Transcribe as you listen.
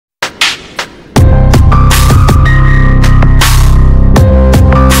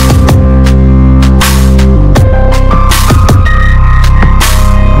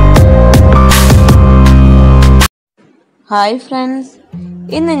Hi friends,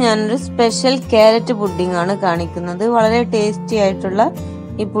 ഇന്ന് ഞാനൊരു special carrot pudding ആണ് കാണിക്കുന്നത്. വളരെ ടേസ്റ്റി ആയിട്ടുള്ള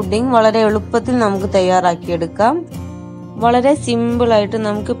ഈ പുഡിംഗ് വളരെ എളുപ്പത്തിൽ നമുക്ക് തയ്യാറാക്കിയെടുക്കാം. വളരെ സിമ്പിൾ ആയിട്ട്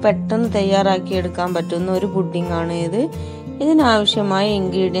നമുക്ക് പെട്ടെന്ന് തയ്യാറാക്കിയെടുക്കാൻ പറ്റുന്ന ഒരു പുഡിംഗ് ആണ് ഇത്. ഇതിനാവശ്യമായ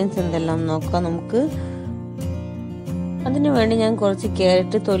ഇൻഗ്രീഡിയൻസ് എന്തെല്ലാം നോക്കാം നമുക്ക്. അതിനുവേണ്ടി ഞാൻ കുറച്ച്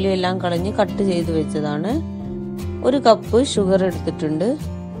ക്യാരറ്റ് തൊലിയെല്ലാം കളഞ്ഞ് കട്ട് ചെയ്ത് വെച്ചതാണ്. 1 കപ്പ് ഷുഗർ എടുത്തിട്ടുണ്ട്.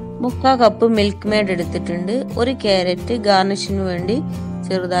 3/4 കപ്പ് മിൽക്ക് മെയ്ഡ് എടുത്തിട്ടുണ്ട്. 1 ക്യാരറ്റ് ഗാർണിഷിന് വേണ്ടി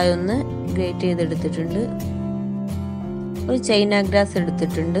ചെറുതായി ഒന്ന് ഗ്രേറ്റ് ചെയ്തെടുത്തിട്ടുണ്ട്. 1 ചൈന ഗ്രാസ്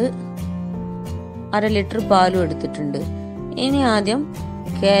എടുത്തിട്ടുണ്ട്. 1/2 ലിറ്റർ പാലും എടുത്തിട്ടുണ്ട്. ഇനി ആദ്യം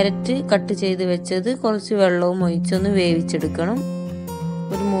ക്യാരറ്റ് കട്ട് ചെയ്ത് വെച്ചത് കുറച്ച് വെള്ളവും ഒഴിച്ചൊന്ന് വേവിച്ചെടുക്കണം.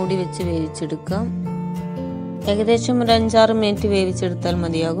 ഒരു മൂടി വെച്ച് വേവിച്ചെടുക്കാം. ഏകദേശം ഒരു 5-6 മിനിറ്റ് വേവിച്ചെടുത്താൽ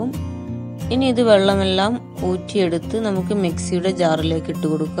മതിയാകും. ഇനി ഇത് വെള്ളമെല്ലാം ഊറ്റിയെടുത്ത് നമുക്ക് മിക്സിയുടെ ജാറിലേക്ക് ഇട്ട്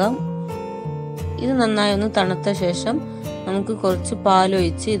കൊടുക്കാം. ഇത് നന്നായി ഒന്ന് തണുത്ത ശേഷം നമുക്ക് കുറച്ച്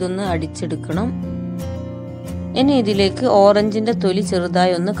പാലൊഴിച്ച് ഇതൊന്ന് അടിച്ചെടുക്കണം. ഇനി ഇതിലേക്ക് ഓറഞ്ചിന്റെ തൊലി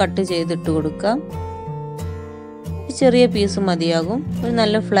ചെറുതായി ഒന്ന് കട്ട് ചെയ്തിട്ട് കൊടുക്കാം. ചെറിയ പീസ് മതിയാകും, ഒരു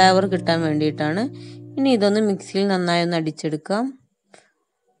നല്ല ഫ്ലേവർ കിട്ടാൻ വേണ്ടിയിട്ടാണ്. ഇനി ഇതൊന്ന് മിക്സിയിൽ നന്നായി ഒന്ന് അടിച്ചെടുക്കാം.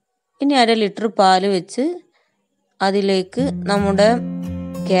 ഇനി 1/2 ലിറ്റർ പാല് വെച്ച് അതിലേക്ക് നമ്മുടെ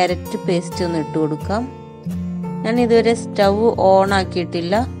ക്യാരറ്റ് പേസ്റ്റ് ഒന്ന് ഇട്ട് കൊടുക്കാം. ഞാൻ ഇതുവരെ സ്റ്റൗ ഓൺ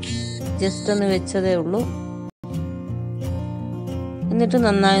ആക്കിയിട്ടില്ല, ജസ്റ്റ് ഒന്ന് വെച്ചതേ ഉള്ളൂ. എന്നിട്ട്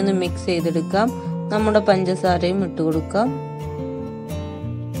നന്നായി ഒന്ന് മിക്സ് ചെയ്തെടുക്കാം. നമ്മുടെ പഞ്ചസാരയും ഇട്ട് കൊടുക്കാം.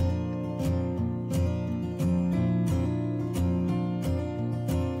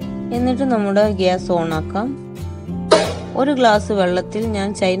 എന്നിട്ട് നമ്മുടെ ഗ്യാസ് ഓൺ ആക്കാം. 1 ഗ്ലാസ് വെള്ളത്തിൽ ഞാൻ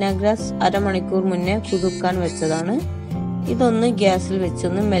ചൈന ഗ്രാസ് 1/2 മണിക്കൂർ മുന്നേ കുതിർക്കാൻ വെച്ചതാണ്. ഇതൊന്ന് ഗ്യാസിൽ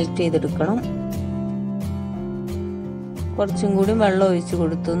വെച്ചൊന്ന് മെൽറ്റ് ചെയ്തെടുക്കണം. കുറച്ചും കൂടി വെള്ളം ഒഴിച്ച്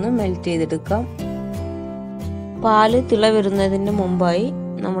കൊടുത്തൊന്ന് മെൽറ്റ് ചെയ്തെടുക്കാം. പാല് തിള വരുന്നതിന് മുമ്പായി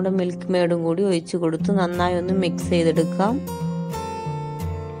നമ്മുടെ മിൽക്ക് മെയ്ഡും കൂടി ഒഴിച്ച് കൊടുത്ത് നന്നായി ഒന്ന് മിക്സ് ചെയ്തെടുക്കാം.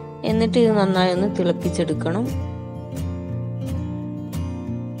 എന്നിട്ട് ഇത് നന്നായി ഒന്ന് തിളപ്പിച്ചെടുക്കണം.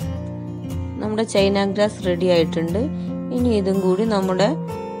 നമ്മുടെ ചൈന ഗ്രാസ് റെഡി ആയിട്ടുണ്ട്. ഇനി ഇതും കൂടി നമ്മുടെ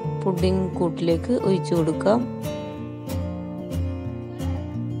പുഡിംഗ് കൂട്ടിലേക്ക് ഒഴിച്ചു കൊടുക്കാം.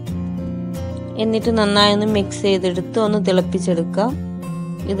 എന്നിട്ട് നന്നായി ഒന്ന് മിക്സ് ചെയ്തെടുത്ത് ഒന്ന് തിളപ്പിച്ചെടുക്കാം.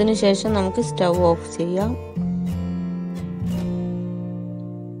 ഇതിനു ശേഷം നമുക്ക് സ്റ്റൗ ഓഫ് ചെയ്യാം.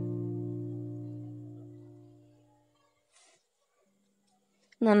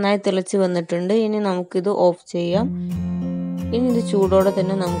 നന്നായി തിളച്ച് വന്നിട്ടുണ്ട്. ഇനി നമുക്കിത് ഓഫ് ചെയ്യാം. ഇനി ഇത് ചൂടോടെ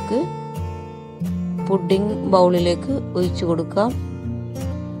തന്നെ നമുക്ക് പുഡിംഗ് ബൗളിലേക്ക് ഒഴിച്ചു കൊടുക്കാം.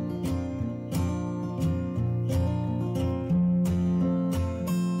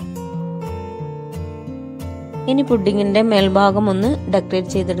 ഇനി പുഡിങ്ങിന്റെ മേൽഭാഗം ഒന്ന്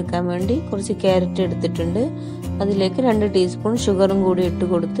ഡെക്കറേറ്റ് ചെയ്തെടുക്കാൻ വേണ്ടി കുറച്ച് ക്യാരറ്റ് എടുത്തിട്ടുണ്ട്. അതിലേക്ക് 2 ടീസ്പൂൺ ഷുഗറും കൂടി ഇട്ട്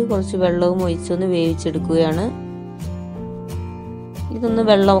കൊടുത്ത് കുറച്ച് വെള്ളവും ഒഴിച്ചൊന്ന് വേവിച്ചെടുക്കുകയാണ്. ഇതൊന്ന്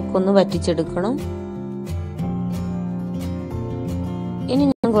വെള്ളമൊക്കെ ഒന്ന് വറ്റിച്ചെടുക്കണം. ഇനി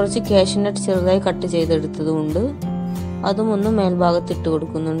ഞാൻ കുറച്ച് കാഷ്യൂനട്ട് ചെറുതായി കട്ട് ചെയ്തെടുത്തതുകൊണ്ട് അതും ഒന്ന് മേൽഭാഗത്ത് ഇട്ട്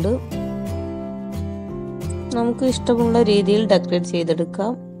കൊടുക്കുന്നുണ്ട്. നമുക്ക് ഇഷ്ടമുള്ള രീതിയിൽ ഡെക്കറേറ്റ്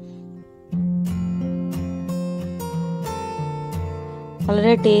ചെയ്തെടുക്കാം.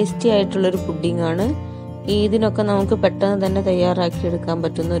 വളരെ ടേസ്റ്റി ആയിട്ടുള്ളൊരു പുഡിംഗ് ആണ്. ഈദിനൊക്കെ നമുക്ക് പെട്ടെന്ന് തന്നെ തയ്യാറാക്കി എടുക്കാൻ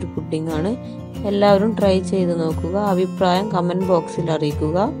പറ്റുന്ന ഒരു പുഡിംഗ് ആണ്. എല്ലാവരും ട്രൈ ചെയ്ത് നോക്കുക. അഭിപ്രായം കമന്റ് ബോക്സിൽ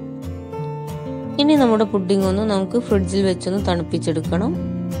അറിയിക്കുക. ഇനി നമ്മുടെ പുഡിംഗ് ഒന്ന് നമുക്ക് ഫ്രിഡ്ജിൽ വെച്ചൊന്ന് തണുപ്പിച്ചെടുക്കണം.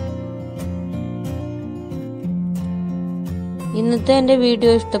 ഇന്നത്തെ എൻ്റെ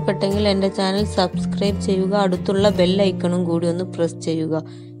വീഡിയോ ഇഷ്ടപ്പെട്ടെങ്കിൽ എൻ്റെ ചാനൽ സബ്സ്ക്രൈബ് ചെയ്യുക. അടുത്തുള്ള ബെൽ ഐക്കണും കൂടി ഒന്ന് പ്രസ് ചെയ്യുക.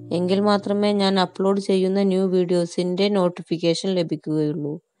 എങ്കിൽ മാത്രമേ ഞാൻ അപ്ലോഡ് ചെയ്യുന്ന ന്യൂ വീഡിയോസിന്റെ നോട്ടിഫിക്കേഷൻ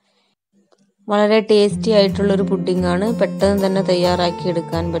ലഭിക്കുകയുള്ളൂ. വളരെ ടേസ്റ്റി ആയിട്ടുള്ളൊരു പുഡിംഗ് ആണ്. പെട്ടെന്ന് തന്നെ തയ്യാറാക്കി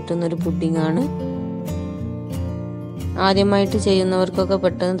എടുക്കാൻ പറ്റുന്ന ഒരു പുഡിംഗ് ആണ്. ആദ്യമായിട്ട് ചെയ്യുന്നവർക്കൊക്കെ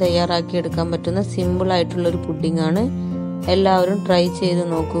പെട്ടെന്ന് തയ്യാറാക്കി എടുക്കാൻ പറ്റുന്ന സിമ്പിൾ ആയിട്ടുള്ളൊരു പുഡിംഗ് ആണ്. എല്ലാവരും ട്രൈ ചെയ്ത്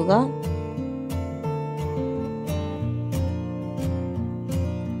നോക്കുക.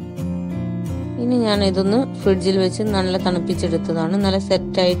 ഇനി ഞാൻ ഇതൊന്ന് ഫ്രിഡ്ജിൽ വെച്ച് നല്ല തണുപ്പിച്ചെടുത്തതാണ്. നല്ല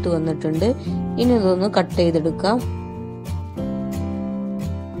സെറ്റായിട്ട് വന്നിട്ടുണ്ട്. ഇനി ഇതൊന്ന് കട്ട് ചെയ്തെടുക്കാം.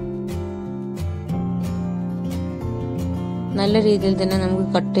 നല്ല രീതിയിൽ തന്നെ നമുക്ക്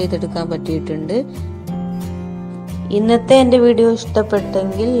കട്ട് ചെയ്തെടുക്കാൻ പറ്റിയിട്ടുണ്ട്. ഇന്നത്തെ എൻ്റെ വീഡിയോ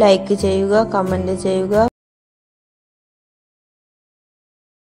ഇഷ്ടപ്പെട്ടെങ്കിൽ ലൈക്ക് ചെയ്യുക, കമന്റ് ചെയ്യുക.